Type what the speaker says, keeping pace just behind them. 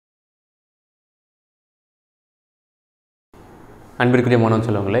அன்பிற்குரிய மாணவ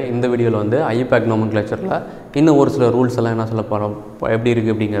செல்வங்களே, இந்த வீடியோவில் வந்து IUPAC nomenclatureல இன்னும் ஒரு சில ரூல்ஸ் எல்லாம் என்ன சொல்ல போகிறோம், எப்படி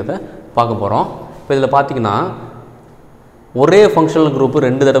இருக்குது அப்படிங்கிறத பார்க்க போகிறோம். இப்போ இதில் பார்த்தீங்கன்னா ஒரே ஃபங்க்ஷனல் குரூப்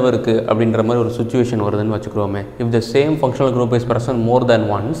ரெண்டு தடவை இருக்குது அப்படின்ற மாதிரி ஒரு சுச்சுவேஷன் வருதுன்னு வச்சுக்கிறோமே. If the same functional group is present more than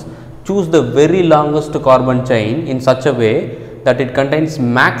once, choose the very longest carbon chain in such a way that it contains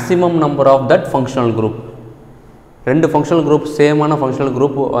maximum number of that functional group. ரெண்டு functional group சேமான functional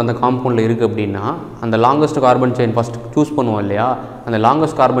group அந்த காம்பவுண்டில் இருக்குது அப்படின்னா அந்த longest carbon chain first choose பண்ணுவோம் இல்லையா. அந்த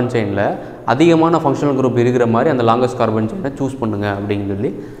longest carbon செயினில் அதிகமான ஃபங்க்ஷனல் குரூப் இருக்கிற மாதிரி அந்த லாங்கஸ்ட் கார்பன் செயினை சூஸ் பண்ணுங்கள்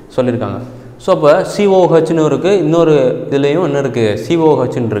அப்படின்னு சொல்லியிருக்காங்க. ஸோ அப்போ COHன்னு இருக்குது, இன்னொரு இதுலேயும் என்ன இருக்குது,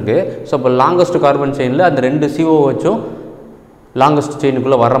 COHன்னு இருக்குது. ஸோ அப்போ லாங்கஸ்ட் கார்பன் செயினில் அந்த ரெண்டு COHும் லாங்கஸ்ட்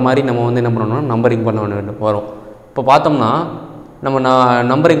செயினுக்குள்ளே வர்ற மாதிரி நம்ம வந்து என்ன பண்ணணும்னா நம்பரிங் பண்ண வேண்டும் வரும். இப்போ பார்த்தோம்னா நம்ம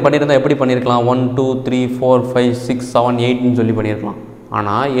நம்பரிங் பண்ணியிருந்தால் எப்படி பண்ணியிருக்கலாம், 1 2 3 4 5 6 7 8ன்னு சொல்லி பண்ணியிருக்கலாம்.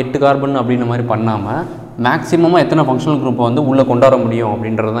 ஆனால் 8 கார்பன் அப்படின்ற மாதிரி பண்ணாமல் மேக்ஸிமமாக எத்தனை ஃபங்க்ஷனல் குரூப்பை வந்து உள்ளே கொண்டு வர முடியும்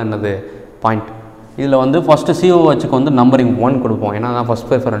அப்படின்றது தான் என்னது பாயிண்ட். இதில் வந்து ஃபஸ்ட்டு COHக்கு வந்து நம்பரிங் 1 கொடுப்போம், ஏன்னா தான் ஃபஸ்ட்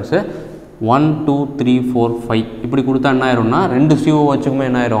ப்ரிஃபரன்ஸு. 1 2 3 4 5 இப்படி கொடுத்தா என்ன ஆயிரும்னா ரெண்டு COHக்குமே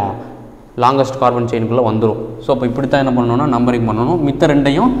என்ன ஆயிரும், லாங்கஸ்ட் கார்பன் செயினுக்குள்ளே வந்துடும். ஸோ அப்போ இப்படி தான் என்ன பண்ணணும்னா நம்பரிங் பண்ணணும். மித்த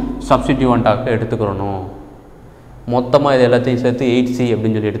ரெண்டையும் சப்ஸ்டிடியூவண்ட்டாக எடுத்துக்கிறணும். மொத்தமாக இது எல்லாத்தையும் சேர்த்து 8C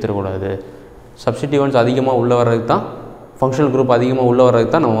அப்படின்னு சொல்லி எடுத்துடக்கூடாது. சப்ஸ்டிடியூவன்ட்ஸ் அதிகமாக உள்ள வர்றதுக்கு தான், ஃபங்க்ஷனல் குரூப் அதிகமாக உள்ள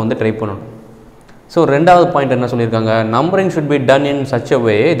வர்றதுக்கு தான் நம்ம வந்து ட்ரை பண்ணணும். ஸோ ரெண்டாவது பாயிண்ட் என்ன சொல்லியிருக்காங்க, numbering should be done in such a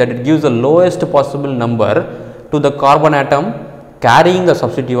way that it gives the lowest possible number to the carbon atom carrying the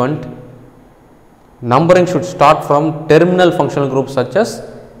substituent. Numbering should start from terminal functional groups such as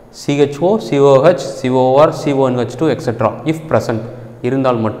CHO, COH, COR, CONH2 etc. if present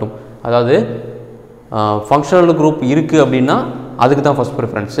இருந்தால் மட்டும். அதாவது functional group இருக்குது அப்படின்னா அதுக்கு தான் first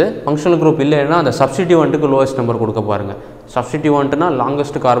preference. Functional group இல்லைன்னா அந்த சப்ஸ்டிடியூவண்ட்டுக்கு lowest number கொடுக்க பாருங்கள். சப்ஸ்டிடியூவண்ட்னா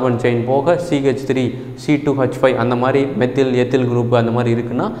லாங்கஸ்ட் கார்பன் செயின் போக CH3 C2H5 அந்த மாதிரி மெத்தில் எத்தில் குரூப் அந்த மாதிரி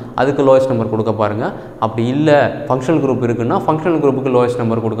இருக்குன்னா அதுக்கு லோயஸ்ட் நம்பர் கொடுக்க பாருங்கள். அப்படி இல்லை ஃபங்க்ஷனல் குரூப் இருக்குன்னா ஃபங்க்ஷனல் குரூப்புக்கு லோயஸ்ட்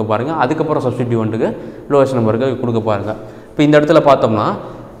நம்பர் கொடுக்க பாருங்கள். அதுக்கப்புறம் சப்ஸ்டிடியூவண்ட்டுக்கு லோயஸ்ட் நம்பருக்கு கொடுக்க பாருங்கள். இப்போ இந்த இடத்துல பார்த்தோம்னா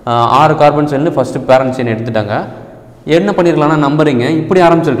 6 carbon chain first parent chain எடுத்துட்டாங்க. என்ன பண்ணியிருக்கலாம்னா நம்பரிங்க இப்படி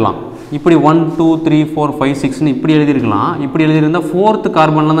ஆரம்பிச்சிருக்கலாம். இப்படி 1 2 3 4 5 6ன்னு இப்படி எழுதியிருக்கலாம். இப்படி எழுதியிருந்தால் 4th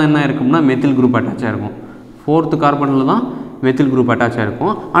கார்பனில் தான் என்ன இருக்கும்னா மெத்தில் குரூப் அட்டாச் ஆகிருக்கும். 4th கார்பனில் தான் மெத்தில் குரூப் அட்டாச்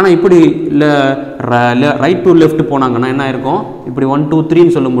ஆகிருக்கும். ஆனால் இப்படி ரைட் டு லெஃப்ட் போனாங்கன்னா என்ன ஆயிருக்கும், இப்படி 1 2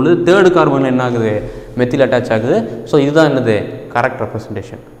 3ன்னு சொல்லும்போது 3rd கார்பனில் என்ன ஆகுது, மெத்தில் அட்டாச் ஆகுது. ஸோ இதுதான் என்னது கரெக்ட்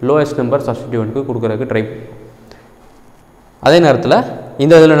ரெப்ரசன்டேஷன். லோயஸ்ட் நம்பர் சப்ஸ்டிடியூவன்ட்க்கு கொடுக்குறதுக்கு ட்ரை. அதே நேரத்தில்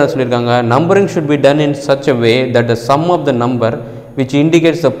இந்த இதில் என்ன சொல்லியிருக்காங்க, numbering should be done in such a way that the some of the number which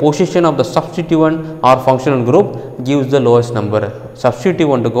indicates the position of the substituent or functional group gives the lowest number.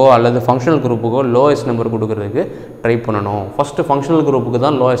 சப்ஸ்டிடியூவண்ட்டுக்கோ அல்லது functional குரூப்புக்கோ lowest number கொடுக்கறதுக்கு try பண்ணணும். First functional குரூப்புக்கு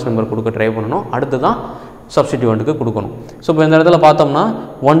தான் lowest number கொடுக்க try பண்ணணும், அடுத்து தான் சப்ஸ்டிடியூவண்ட்டுக்கு கொடுக்கணும். ஸோ இப்போ இந்த இடத்துல பார்த்தோம்னா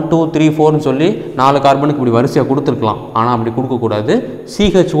 1 2 3 4ன்னு சொல்லி 4 கார்பனுக்கு இப்படி வரிசையாக கொடுத்துருக்கலாம். ஆனால் அப்படி கொடுக்கக்கூடாது.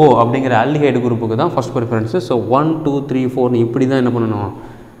 CHO அப்படிங்கிற ஆல்டிஹைடு குரூப்புக்கு தான் ஃபஸ்ட் ப்ரிஃபரன்ஸு. ஸோ 1 2 3 4ன்னு இப்படி தான் என்ன பண்ணணும்,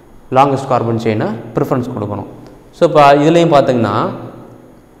 லாங்கஸ்ட் கார்பன் செயினை ப்ரிஃபரன்ஸ் கொடுக்கணும். ஸோ இப்போ இதுலேயும் பார்த்தீங்கன்னா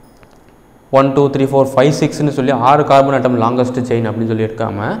 1 2 3 4 5 6ன்னு சொல்லி 6 கார்பன் ஆட்டம் லாங்கஸ்ட் செயின் அப்படின்னு சொல்லி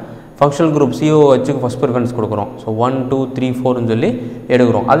எடுக்காமல் ஃபங்க்ஷனல் குரூப் COHக்கு ஃபஸ்ட் ப்ரிஃபரன்ஸ் கொடுக்குறோம். ஸோ 1 2 3 4ன்னு சொல்லி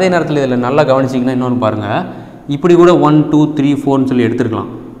எடுக்கிறோம். அதே நேரத்தில் இதில் நல்லா கவனிச்சிங்கன்னா இன்னொன்று பாருங்கள், இப்படி கூட 1 2 3 4ன்னு சொல்லி எடுத்துருக்கலாம்.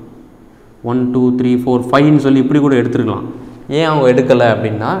 1 2 3 4 5ன்னு சொல்லி இப்படி கூட எடுத்துருக்கலாம். ஏன் அவங்க எடுக்கலை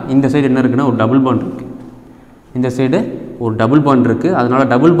அப்படின்னா இந்த சைடு என்ன இருக்குன்னா ஒரு டபுள் பாண்ட் இருக்குது, இந்த சைடு ஒரு டபுள் பாண்ட் இருக்குது. அதனால்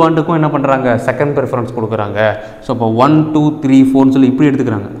டபுள் பாண்டுக்கும் என்ன பண்ணுறாங்க, செகண்ட் ப்ரிஃபரன்ஸ் கொடுக்குறாங்க. ஸோ இப்போ 1 2 3 4ன்னு சொல்லி இப்படி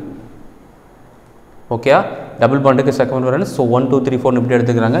எடுத்துக்கிறாங்க. Okay, double பாண்டுக்கு second preference. So 1 2 3 4ன்னு இப்படி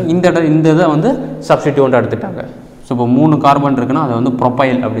எடுத்துக்கிறாங்க. இந்த இதை வந்து சப்ஸ்டிடியூவண்ட்டாக எடுத்துட்டாங்க. ஸோ இப்போ 3 கார்பன் இருக்குன்னா அதை வந்து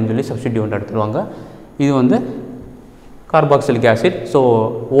ப்ரொபைல் அப்படின்னு சொல்லி சப்ஸ்டிடியூவண்ட்டாக எடுத்துருவாங்க. இது வந்து கார்பாக்சிலிக் ஆசிட், ஸோ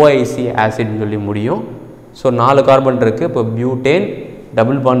OIC ஆசிட்னு சொல்லி முடியும். ஸோ 4 கார்பன் இருக்குது. இப்போ பியூட்டேன்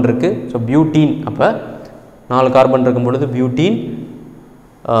டபுள் பாண்ட் இருக்குது. ஸோ பியூட்டீன், அப்போ 4 கார்பன் இருக்கும் பொழுது பியூட்டீன்.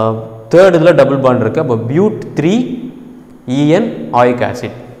 3rd இதில் டபுள் பாண்ட் இருக்குது. அப்போ பியூட் 3 EN ஆயிக்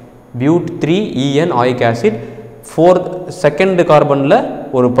acid, பியூட் 3 EN ஆயிக் acid. 2nd கார்பனில்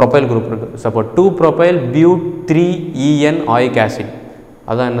ஒரு ப்ரொபைல் குரூப் இருக்குது. ஸோ அப்போ 2 ப்ரொபைல் பியூட் 3 EN ஆயிக் ஆசிட்,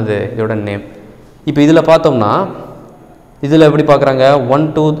 அதான் என்னது இதோட நேம். இப்போ இதில் பார்த்தோம்னா இதில் எப்படி பார்க்குறாங்க, 1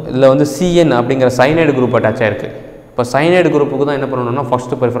 2 இதில் வந்து CN அப்படிங்கிற சைனைடு குரூப் அட்டாச் ஆகிருக்கு. இப்போ சைனைடு குரூப்புக்கு தான் என்ன பண்ணணும்னா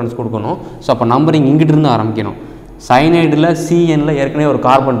ஃபஸ்ட்டு ப்ரிஃபரன்ஸ் கொடுக்கணும். ஸோ அப்போ நம்பரிங் இங்கிட்டிருந்து ஆரம்பிக்கணும். சைனைடில் CNல ஏற்கனவே ஒரு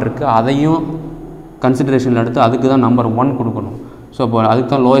கார்பன் இருக்குது, அதையும் கன்சிடரேஷனில் எடுத்து அதுக்கு தான் நம்பர் 1 கொடுக்கணும். ஸோ அப்போ அதுக்கு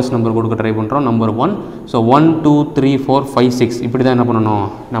தான் லோயஸ்ட் நம்பர் கொடுக்க ட்ரை பண்ணுறோம், நம்பர் 1. ஸோ 1 2 3 4 5 6 இப்படி தான் என்ன பண்ணணும்,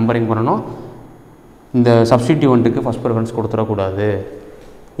 நம்பரிங் பண்ணணும். இந்த சப்ஸ்டிடியூவண்ட்டுக்கு ஃபஸ்ட் ப்ரிஃபரன்ஸ் கொடுத்துடக்கூடாது.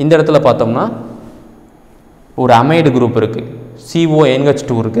 இந்த இடத்துல பார்த்தோம்னா ஒரு அமைடு குரூப் இருக்குது.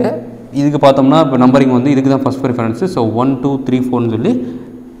 CONH2 இருக்குது. இதுக்கு பார்த்தோம்னா இப்போ நம்பரிங் வந்து இதுக்கு தான் ஃபஸ்ட் ப்ரிஃபரன்ஸு. ஸோ 1 2 3 4ன்னு சொல்லி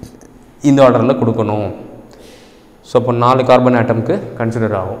இந்த ஆர்டரில் கொடுக்கணும். ஸோ இப்போ 4 கார்பன் ஆட்டமுக்கு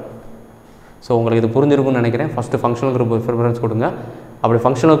கன்சிடர் ஆகும். ஸோ உங்களுக்கு இது புரிஞ்சிருக்கும்னு நினைக்கிறேன். ஃபஸ்ட்டு ஃபங்க்ஷனல் குரூப் ப்ரிஃபரன்ஸ் கொடுங்க. அப்படி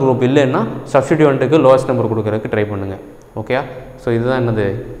ஃபங்க்ஷனல் குரூப் இல்லைன்னா சப்ஸ்டிடியூவண்ட்டுக்கு லோவஸ்ட் நம்பர் கொடுக்குறதுக்கு ட்ரை பண்ணுங்கள். ஓகேயா? ஸோ இதுதான் என்னது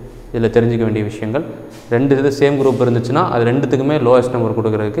இதில் தெரிஞ்சிக்க வேண்டிய விஷயங்கள். 2 இது சேம் குரூப் இருந்துச்சுன்னா அது 2த்துக்குமே லோவஸ்ட் நம்பர்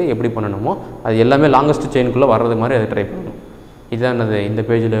கொடுக்குறதுக்கு எப்படி பண்ணணுமோ அது எல்லாமே லாங்கஸ்ட் செயினுக்குள்ளே வர்றது மாதிரி அதை ட்ரை பண்ணணும். இதுதான் என்னது இந்த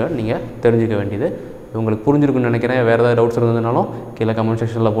பேஜில் நீங்கள் தெரிஞ்சிக்க வேண்டியது. உங்களுக்கு புரிஞ்சிருக்குன்னு நினைக்கிறேன். வேறு ஏதாவது டவுட்ஸ் இருந்ததுனாலும் கீழே கமெண்ட்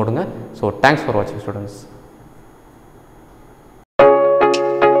செக்ஷனில் போடுங்க. ஸோ தேங்க்ஸ் ஃபார் வாட்சிங் ஸ்டூடெண்ட்ஸ்.